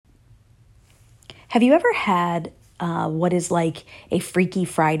Have you ever had what is like a Freaky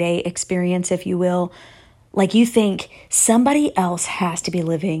Friday experience, if you will? Like you think somebody else has to be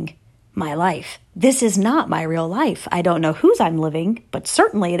living my life. This is not my real life. I don't know whose I'm living, but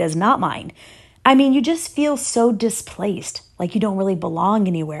certainly it is not mine. I mean, you just feel so displaced, like you don't really belong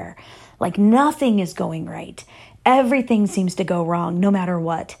anywhere, like nothing is going right. Everything seems to go wrong no matter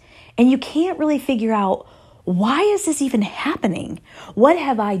what. And you can't really figure out, why is this even happening? What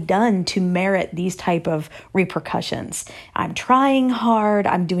have I done to merit these type of repercussions? I'm trying hard.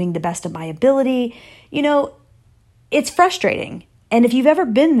 I'm doing the best of my ability. You know, it's frustrating. And if you've ever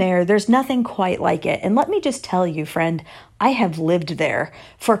been there, there's nothing quite like it. And let me just tell you, friend, I have lived there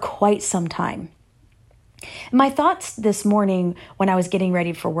for quite some time. My thoughts this morning when I was getting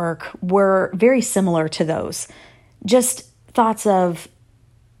ready for work were very similar to those. Just thoughts of,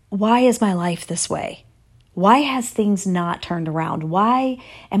 why is my life this way? Why has things not turned around? Why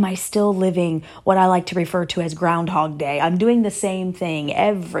am I still living what I like to refer to as Groundhog Day? I'm doing the same thing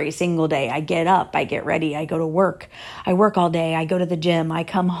every single day. I get up, I get ready, I go to work. I work all day, I go to the gym, I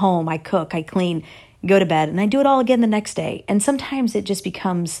come home, I cook, I clean, go to bed, and I do it all again the next day. And sometimes it just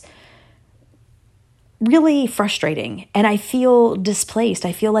becomes really frustrating and I feel displaced.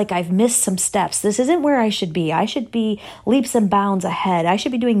 I feel like I've missed some steps. This isn't where I should be. I should be leaps and bounds ahead. I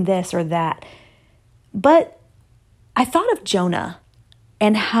should be doing this or that. But I thought of Jonah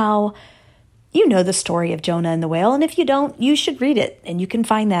and how, you know the story of Jonah and the whale. And if you don't, you should read it and you can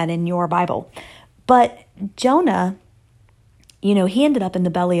find that in your Bible. But Jonah, you know, he ended up in the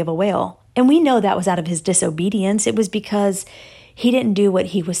belly of a whale. And we know that was out of his disobedience. It was because he didn't do what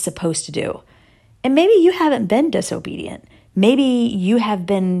he was supposed to do. And maybe you haven't been disobedient. Maybe you have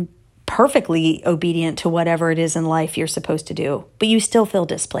been perfectly obedient to whatever it is in life you're supposed to do, but you still feel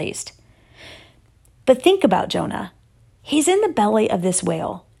displaced. But think about Jonah. He's in the belly of this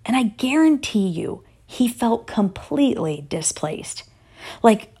whale, and I guarantee you, he felt completely displaced.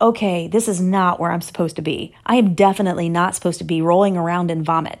 Like, okay, this is not where I'm supposed to be. I am definitely not supposed to be rolling around in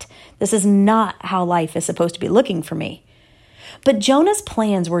vomit. This is not how life is supposed to be looking for me. But Jonah's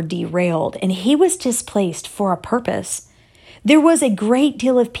plans were derailed, and he was displaced for a purpose. There was a great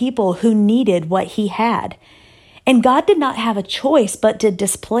deal of people who needed what he had. And God did not have a choice but to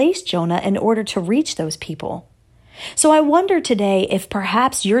displace Jonah in order to reach those people. So I wonder today if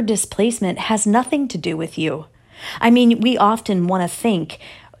perhaps your displacement has nothing to do with you. I mean, we often want to think,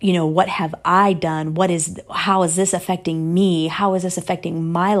 you know, what have I done? How is this affecting me? How is this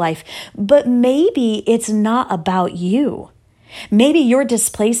affecting my life? But maybe it's not about you. Maybe your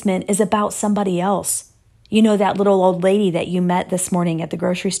displacement is about somebody else. You know, that little old lady that you met this morning at the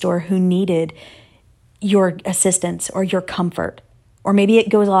grocery store who needed your assistance or your comfort. Or maybe it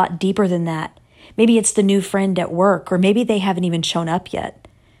goes a lot deeper than that. Maybe it's the new friend at work, or maybe they haven't even shown up yet.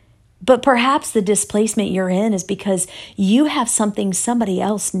 But perhaps the displacement you're in is because you have something somebody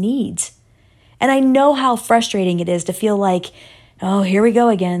else needs. And I know how frustrating it is to feel like, oh, here we go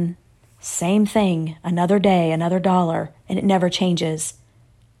again. Same thing, another day, another dollar, and it never changes.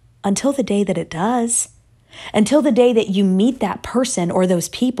 Until the day that it does. Until the day that you meet that person or those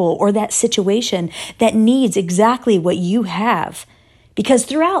people or that situation that needs exactly what you have. Because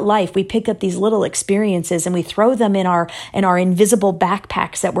throughout life, we pick up these little experiences and we throw them in our invisible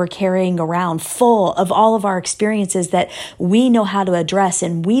backpacks that we're carrying around, full of all of our experiences that we know how to address.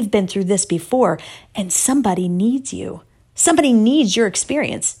 And we've been through this before, and somebody needs you. Somebody needs your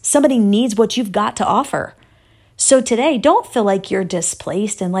experience. Somebody needs what you've got to offer. So today, don't feel like you're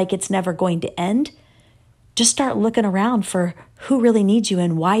displaced and like it's never going to end. Just start looking around for who really needs you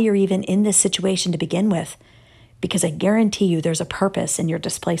and why you're even in this situation to begin with. Because I guarantee you there's a purpose in your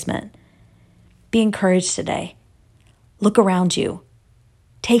displacement. Be encouraged today. Look around you.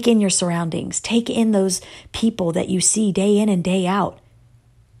 Take in your surroundings. Take in those people that you see day in and day out.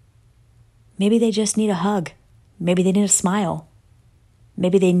 Maybe they just need a hug. Maybe they need a smile.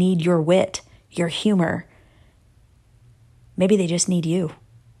 Maybe they need your wit, your humor. Maybe they just need you.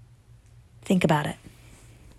 Think about it.